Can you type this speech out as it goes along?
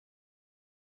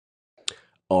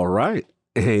All right.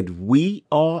 And we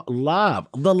are live.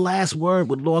 The last word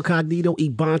with Lord Cognito,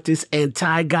 Ebontis, and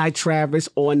Ty Guy Travis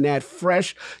on that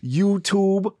fresh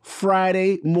YouTube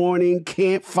Friday morning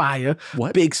campfire.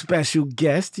 What? Big special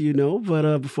guest, you know.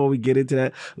 But before we get into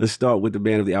that, let's start with the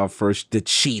man of the hour first, the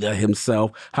cheetah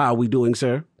himself. How are we doing,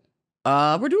 sir?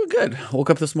 We're doing good. Woke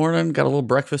up this morning, got a little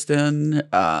breakfast in,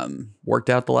 worked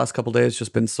out the last couple days,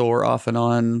 just been sore off and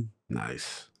on.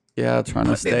 Nice. Yeah, trying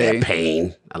to Putting in stay. that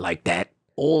pain. I like that.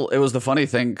 Well, it was the funny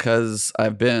thing because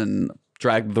I've been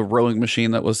dragged the rowing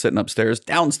machine that was sitting upstairs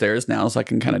downstairs now, so I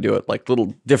can kind of do it like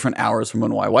little different hours from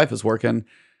when my wife is working.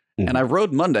 And I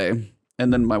rowed Monday,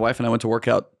 and then my wife and I went to work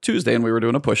out Tuesday, and we were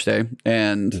doing a push day,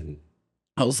 and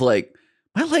I was like,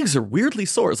 my legs are weirdly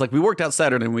sore. It's like we worked out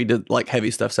Saturday and we did like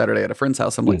heavy stuff Saturday at a friend's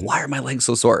house. I'm like, why are my legs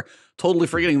so sore? Totally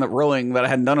forgetting that rowing that I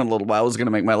hadn't done in a little while was going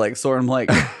to make my legs sore. I'm like,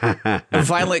 and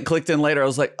finally it clicked in later. I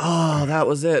was like, oh, that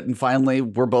was it. And finally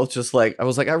we're both just like, I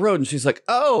was like, I rowed. And she's like,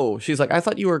 oh, she's like, I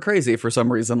thought you were crazy for some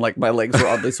reason. Like my legs were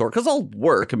oddly sore because I'll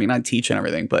work. I mean, I teach and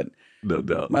everything, but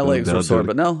my legs were sore.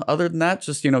 But no, other than that,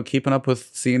 just, you know, keeping up with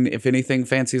seeing if anything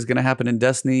fancy is going to happen in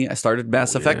Destiny. I started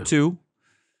Mass Effect 2.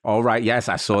 All right. Yes,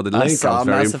 I saw the link. I was very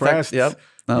Mass impressed. Effect,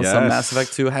 yep. So Mass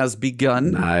Effect 2 has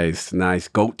begun. Nice.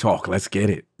 Goat talk. Let's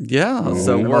get it. Yeah.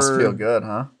 So it must feel good,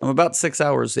 huh? I'm about 6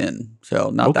 hours in,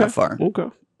 so not that far.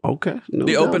 Okay.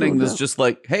 The opening is just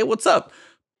like, hey, what's up?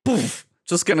 Poof.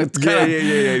 Just gonna kind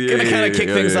of kick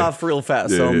things off real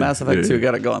fast. So Mass Effect 2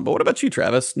 got it going. But what about you,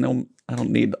 Travis? No, I don't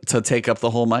need to take up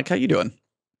the whole mic. How you doing?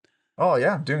 Oh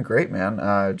yeah, doing great, man.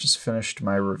 Just finished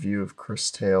my review of Chris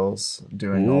Tales,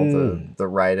 doing all the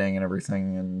writing and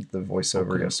everything and the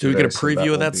voiceover yesterday. Do we get a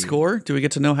preview of that score? Do we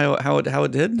get to know how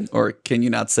it did, or can you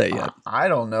not say yet? I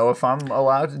don't know if I'm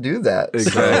allowed to do that.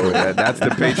 Exactly. That's the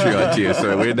Patreon tier,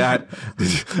 sir. We're not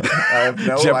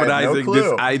jeopardizing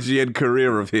this IGN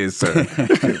career of his, sir.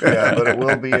 Yeah, but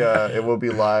it will be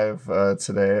live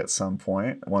today at some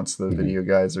point once the video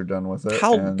guys are done with it.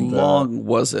 How long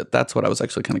was it? That's what I was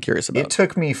actually kind of curious about. It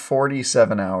took me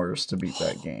 47 hours to beat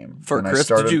that game. For Chris,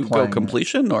 did you go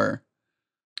completion or?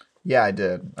 Yeah, I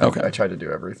did. Okay. I tried to do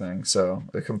everything. So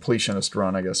the completionist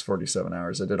run, I guess, 47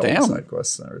 hours. I did all the side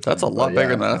quests and everything. That's a lot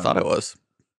bigger than I thought it was.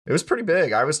 It was pretty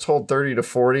big. I was told 30 to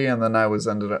 40, and then I was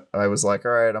like,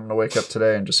 all right, I'm gonna wake up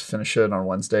today and just finish it on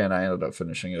Wednesday, and I ended up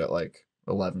finishing it at like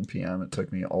 11 p.m. It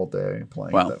took me all day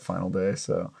playing that final day.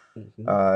 So